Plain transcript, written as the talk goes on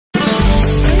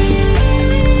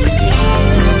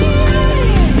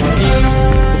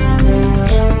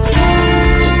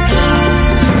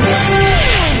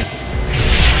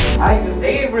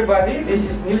This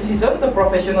is Sison, the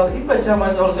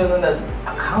Professional-In-Pajamas, also known as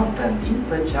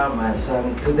Accountant-in-Pajamas.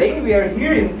 Today we are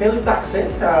here in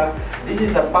Philtaxes. This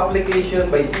is a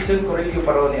publication by Sison, Corillo,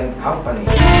 Parone, and Company.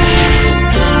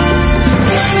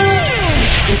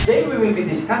 This day we will be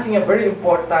discussing a very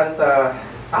important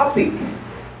topic,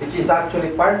 which is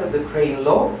actually part of the trade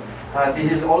law.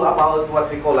 This is all about what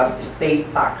we call as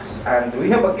estate tax. And we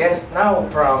have a guest now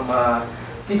from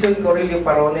Sison, Corillo,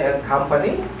 Parone, and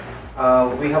Company.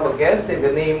 We have a guest in the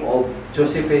name of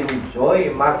Josephine Joy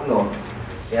Magno.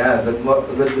 Yeah,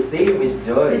 good day, Miss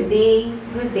Joy. Good day,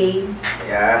 good day.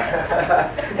 Yeah,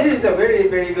 this is a very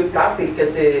good topic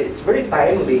because it's very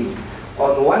timely.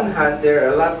 On one hand, there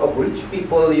are a lot of rich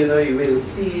people, you will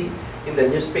see in the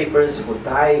newspapers who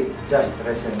died just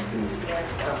recently. Yes.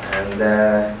 And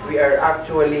we are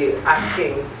actually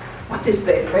asking, what is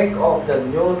the effect of the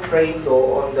new trade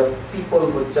law on the people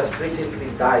who just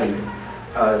recently died?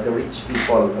 The rich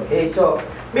people. Okay, so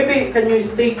maybe can you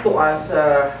state to us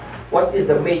what is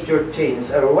the major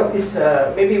change, or what is,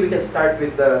 maybe we can start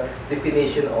with the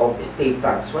definition of estate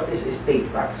tax. What is estate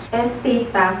tax?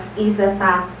 Estate tax is a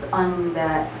tax on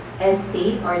the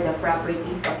estate or the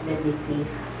properties of the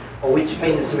deceased. Which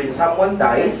means when someone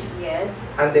dies, yes,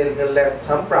 and then he left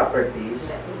some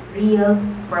properties, real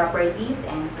properties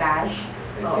and cash,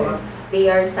 okay,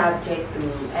 they are subject to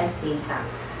estate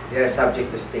tax. they are subject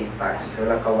to estate tax.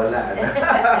 Walang kawalaan.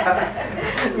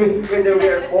 Whether we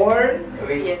are born,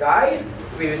 we died,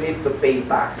 we need to pay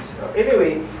tax. So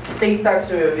anyway, estate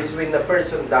tax is when a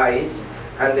person dies,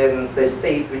 and then the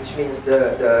estate, which means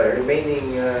the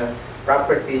remaining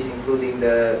properties, including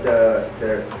the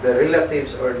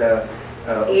relatives or the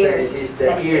heirs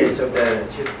of the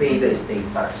should pay the estate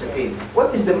tax. Okay,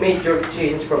 what is the major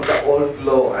change from the old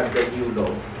law and the new law?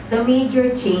 The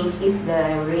major change is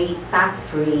the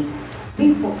tax rate.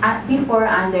 Before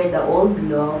under the old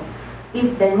law,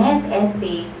 if the net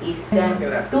estate is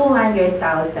 200,000,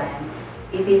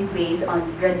 it is based on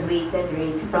graduated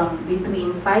rates from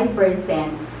between 5%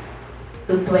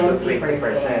 to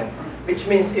 20%.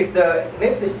 Which means if the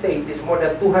net estate is more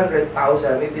than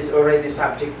 200,000, it is already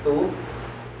subject to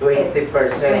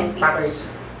 20% tax.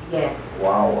 Yes.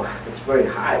 Wow, it's very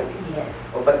high. Yes.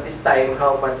 Oh, but this time,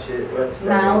 how much? What's the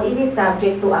now rate? it is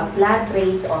subject to a flat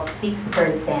rate of 6%.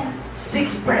 6%?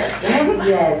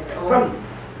 Yes.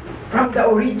 From the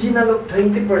original of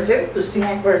 20% to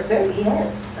 6%? Yes.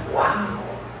 Wow.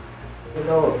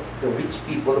 The rich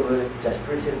people who just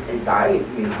recently died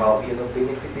will have,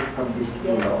 benefiting from this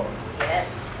new law. Yes.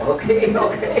 Okay.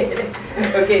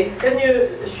 Okay, can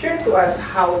you share to us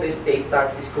how the estate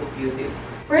tax is computed?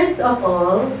 First of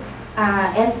all,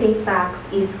 estate tax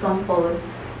is composed.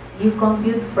 You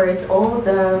compute first all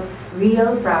the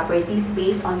real properties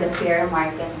based on the fair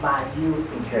market value.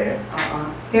 Okay.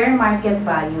 Fair market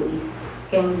value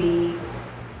can be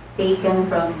taken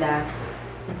from the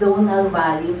zonal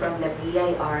value from the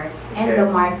BIR and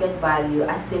the market value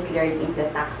as declared in the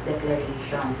tax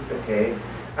declaration. Okay.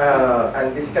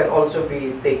 And this can also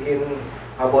be taken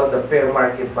about the fair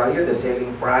market value, the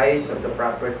selling price of the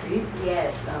property?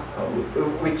 Yes.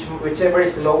 Whichever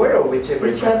is lower or whichever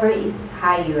is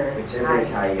higher? Whichever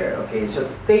is higher. Okay, so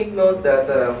take note that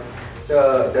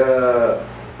the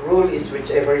rule is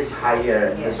whichever is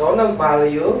higher. Yes. The zonal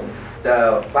value,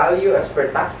 the value as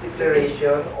per tax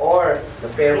declaration, or the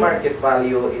fair market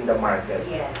value in the market.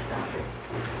 Yes.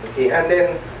 Okay, and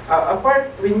then apart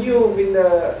when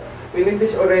it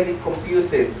is already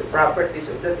computed, the properties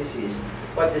of the deceased,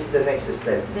 what is the next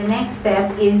step? The next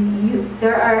step is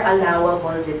there are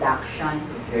allowable deductions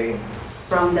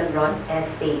from the gross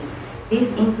estate.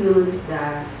 This includes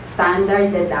the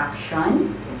standard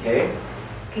deduction,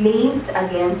 claims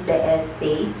against the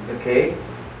estate,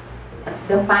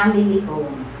 the family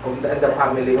home. And the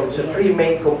family home. So three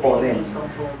main components.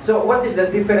 So what is the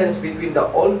difference between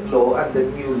the old law and the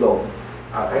new law?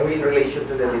 In relation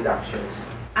to the deductions.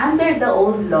 Under the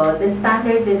old law, the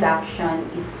standard deduction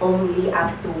is only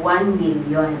up to 1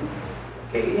 million.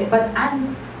 Okay. But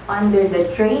under the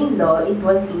trade law, it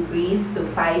was increased to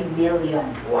 5 million.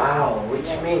 Wow, which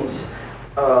means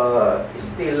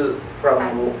still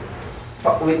from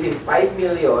within 5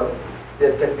 million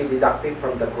that can be deducted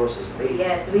from the gross estate.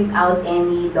 Yes, without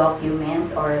any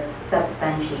documents or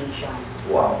substantiation.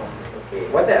 Wow.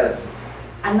 Okay. What else?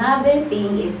 Another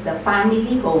thing is the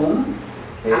family home.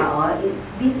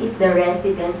 This is the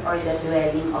residence or the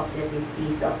dwelling of the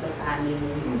deceased of the family.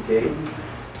 Okay.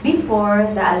 Before,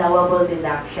 the allowable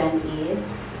deduction is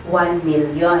 1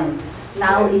 million.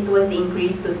 Now it was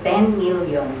increased to 10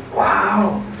 million.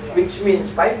 Wow! Yes. Which means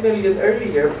 5 million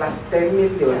earlier plus 10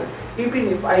 million even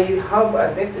if I have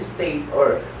a net estate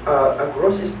or a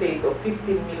gross estate of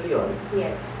 15 million,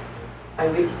 Yes. I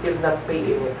will still not pay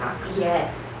any tax. Yes.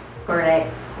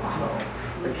 Correct. Wow.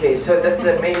 Okay, so that's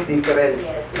the main difference.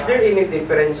 Yes. Is there any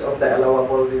difference on the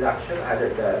allowable deduction,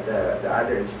 the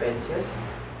other expenses?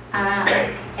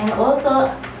 And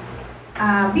also,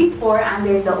 before,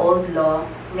 under the old law,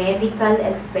 medical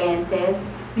expenses,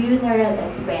 funeral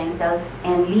expenses,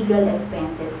 and legal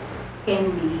expenses can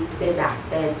be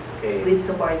deducted with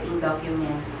supporting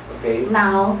documents. Okay.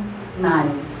 Now,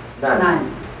 none. None.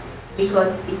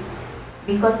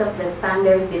 Because of the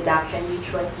standard deduction,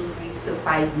 which was increased to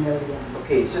 5 million.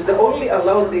 Okay, so the only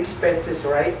allowed expenses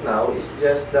right now is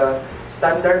just the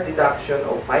standard deduction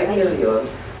of 5 million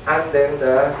and then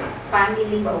the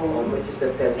Family home, which is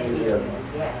the 10 million.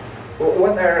 Yes.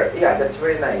 What are, yeah, that's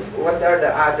very nice. What are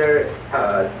the other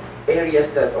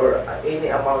areas that, or any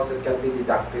amounts that can be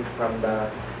deducted from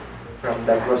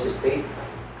the gross estate?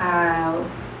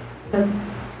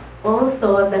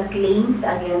 Also, the claims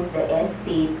against the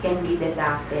estate can be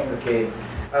deducted. Okay.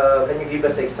 Can you give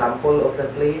us example of the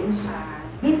claims?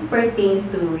 This pertains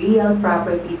to real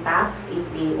property tax if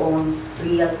they own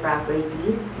real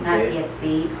properties not yet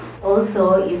paid.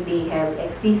 Also, if they have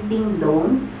existing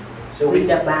loans with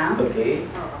the bank. Okay.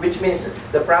 Which means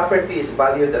the property is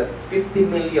valued at 50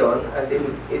 million and then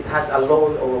it has a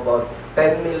loan of about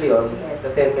 10 million. Yes.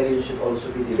 The 10 million should also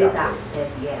be deducted.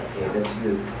 Yes. Okay, that's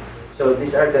good. So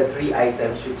these are the 3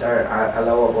 items which are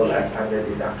allowable as under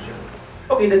deduction.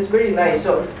 Okay, that's very nice.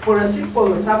 So for a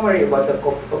simple summary about the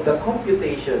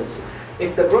computations,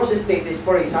 if the gross estate is,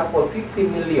 for example, 50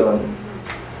 million,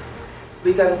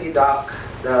 we can deduct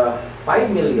the 5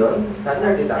 million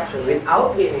standard deduction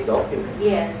without any documents.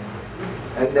 Yes.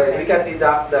 And then we can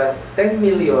deduct the 10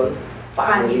 million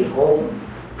family home.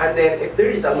 And then if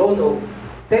there is a loan of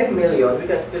 10 million, we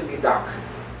can still deduct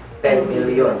 10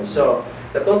 million. So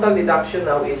the total deduction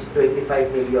now is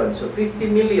 25 million. So 50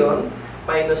 million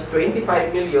minus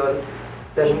 25 million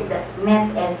is the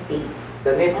net estate.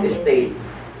 The net estate.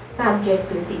 Subject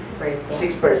to 6%.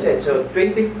 6%. So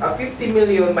 50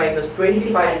 million minus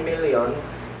 25 million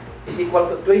is equal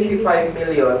to 25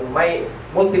 million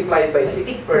multiplied by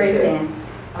 6%.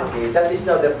 Okay, that is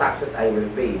now the tax that I will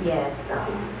pay. Yes.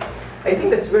 Okay. I think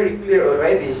that's very clear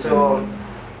already. So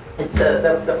it's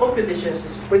the computations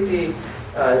is pretty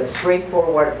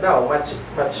straightforward now, much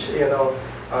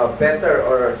better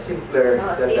or simpler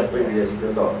than the previous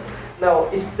law. Now,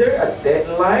 is there a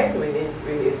deadline when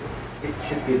it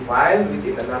should be filed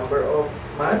within a number of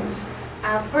months?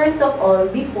 First of all,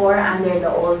 before, under the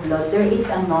old law, there is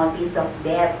a notice of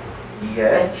death.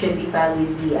 Yes. That should be filed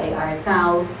with BIR.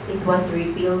 Now, it was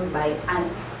repealed by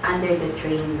under the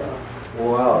train law.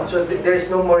 Wow. So there is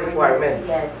no more requirement?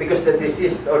 Yes. Because the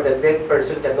deceased or the dead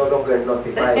person can no longer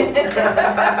notify.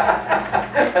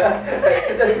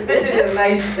 This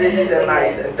is a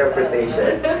nice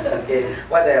interpretation. Okay.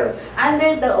 What else?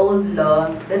 Under the old law,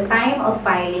 the time of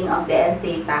filing of the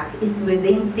estate tax is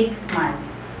within 6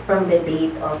 months from the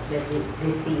date of the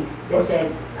deceased.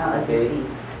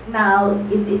 Deceased. Now,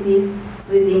 it is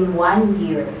within 1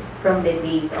 year from the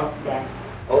date of death.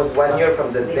 Oh, 1 year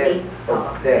from the date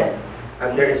of death.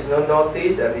 And there is no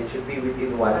notice and it should be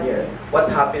within 1 year.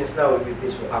 What happens now if it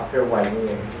is after 1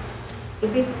 year?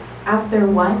 If it's after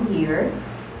 1 year,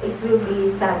 it will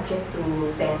be subject to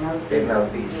penalties.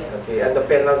 Penalties. Yes. Okay. And the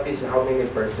penalties, how many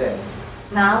percent?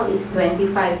 Now it's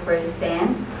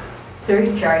 25%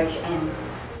 surcharge and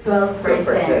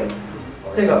 12%.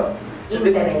 So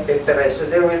interest. So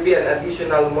there will be an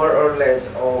additional more or less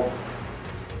of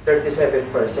 37%.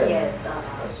 Yes.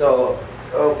 So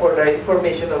for the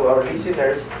information of our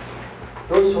listeners,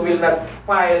 those who will not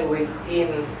file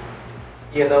within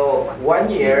 1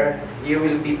 year, you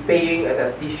will be paying an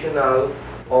additional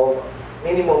of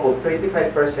minimum of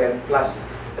 35% plus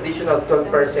additional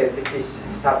 12%, which is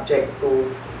subject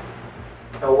to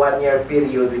a 1 year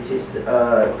period, which is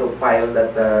to file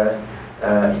that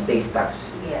estate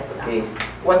tax. Yes. Okay.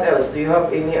 What else? Do you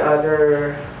have any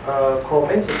other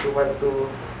comments that you want to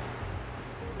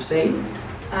say?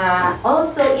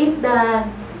 Also, if the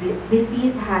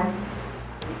deceased has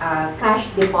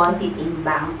cash deposit in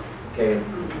banks, Okay.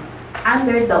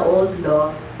 under the old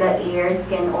law, the heirs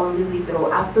can only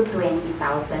withdraw up to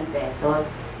 20,000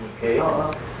 pesos. Okay.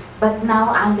 But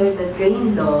now, under the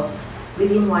drain law,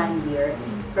 within 1 year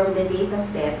from the date of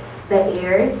death, the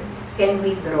heirs can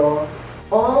withdraw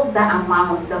all the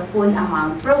amount, the full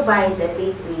amount, provided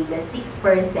they pay the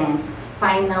 6%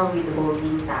 final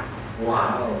withholding tax.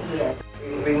 Wow. Yes.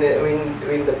 When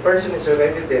the person is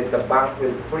already dead, the bank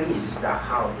will freeze the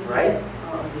account, right? Yes.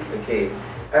 Okay.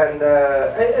 And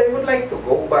I would like to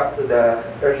go back to the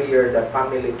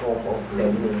family home of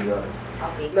 10 million.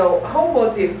 Okay. Now, how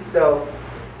about if the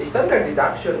standard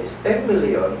deduction is 10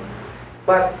 million,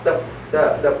 but the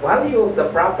value of the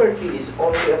property is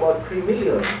only about 3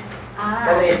 million?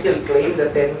 Can I still claim the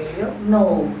 10 million?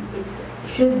 No, it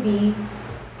should be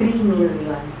 3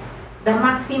 million. The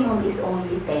maximum is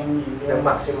only 10 million. The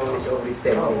maximum is only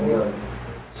 10 million.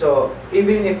 So,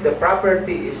 even if the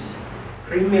property is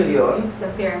 3 million, the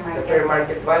fair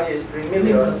market value is 3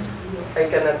 million, yes. I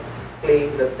cannot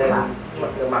claim the 10,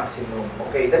 the maximum.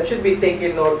 Okay, that should be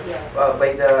taken note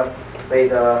by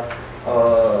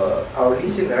our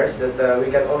listeners, that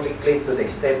we can only claim to the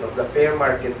extent of the fair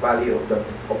market value of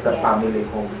the family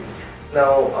home.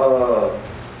 Now,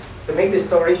 to make the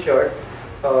story short,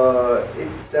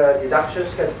 the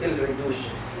deductions can still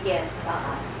reduce. Yes,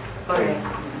 correct.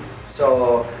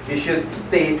 So you should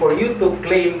stay, for you to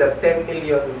claim the 10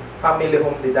 million family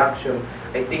home deduction,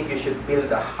 I think you should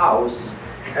build a house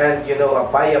and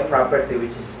buy a property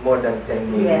which is more than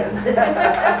 10 million. Yes.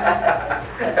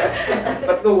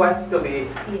 But no one wants to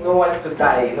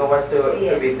die, no one wants to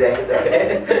be dead,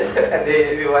 okay? And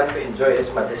we want to enjoy as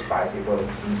much as possible.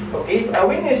 Okay,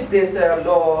 when is this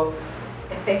law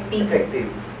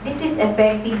effective? This is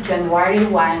effective January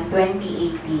 1,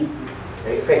 2018.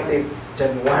 Effective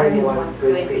January 1,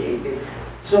 2018.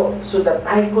 So the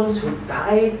tycoons who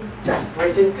died just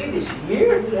recently this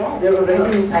year, yes, they're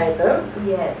already entitled?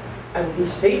 Yes. And they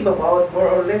save about more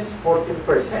or less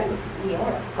 14%.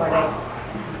 Yes, correct.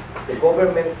 The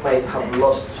government might have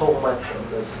lost so much on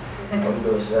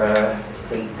those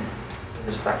state,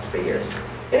 those taxpayers.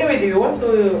 Anyway, do you want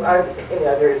to add any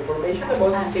other information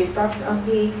about the state taxes?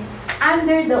 Okay.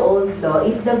 Under the old law,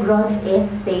 if the gross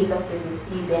estate of the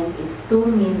decedent is 2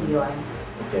 million,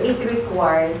 it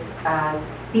requires a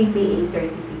CPA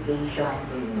certification,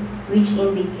 which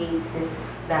indicates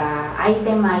the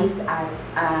itemized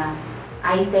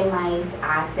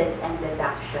assets and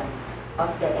deductions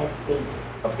of the estate.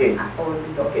 Okay.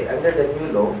 Okay. Under the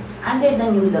new law. Under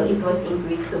the new law, it was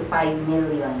increased to 5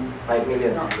 million. 5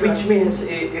 million. Which means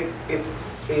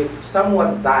if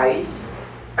someone dies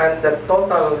and the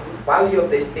total value of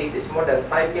the estate is more than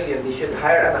 5 million, they should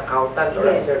hire an accountant or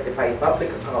a certified public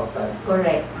accountant.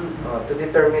 Correct. To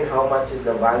determine how much is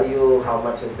the value, how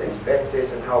much is the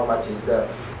expenses, and how much is the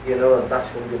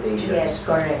tax computations. Yes,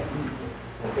 correct.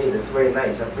 Okay, that's very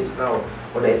nice. At least now,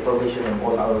 for the information of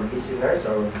all our listeners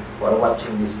or who are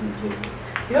watching this video.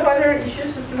 Do you have other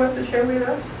issues that you want to share with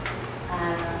us?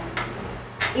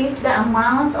 If the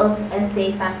amount of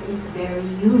estate tax is very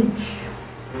huge,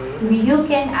 you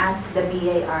can ask the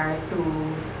BIR to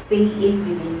pay it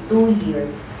within 2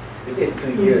 years. Within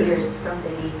 2 years from the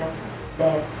date of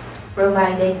death,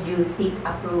 provided you seek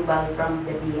approval from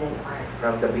the BIR.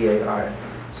 From the BIR.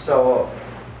 So,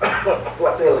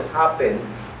 what will happen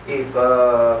if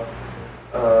the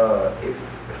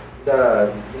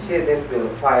decedent will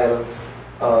file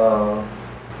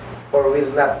or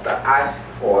will not ask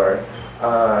for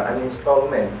an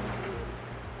installment?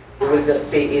 We will just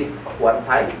pay it one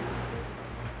time.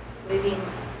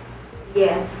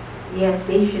 Yes,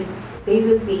 they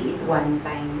will pay it one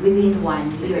time within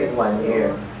 1 year. Within 1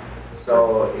 year.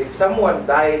 So if someone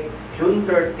died June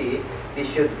 30, they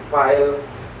should file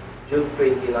June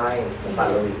 29 the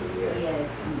following year.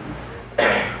 Yes.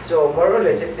 So more or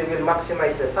less, if they will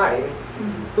maximize the time,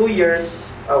 2 years,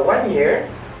 1 year,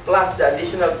 plus the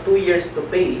additional 2 years to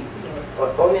pay,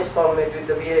 on installment with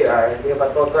the VAR, they have a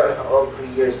total of 3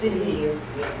 years. 3 years,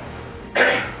 yes.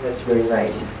 That's very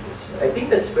nice. I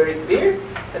think that's very clear.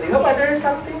 And do you have other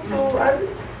something to add?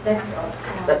 That's all.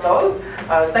 That's all.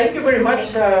 Thank you very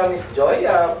much, Miss Joy,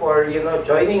 for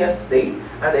joining us today.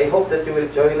 And I hope that you will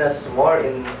join us more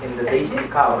in the days to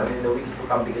come and in the weeks to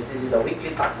come, because this is a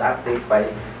weekly tax update by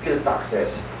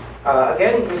Philtaxes.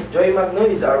 Again, Miss Joy Magno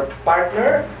is our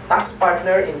partner, tax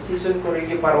partner in Sison,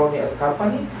 Corillo, Parone and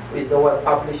Company, who is the one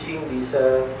publishing these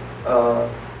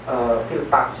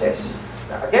Philtaxes.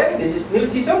 Again, this is Neil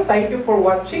Sison. Thank you for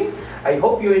watching. I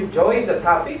hope you enjoyed the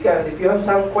topic, and if you have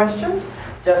some questions,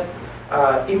 just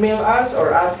email us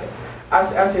or ask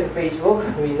us in Facebook.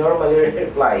 We normally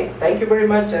reply. Thank you very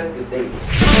much and good day.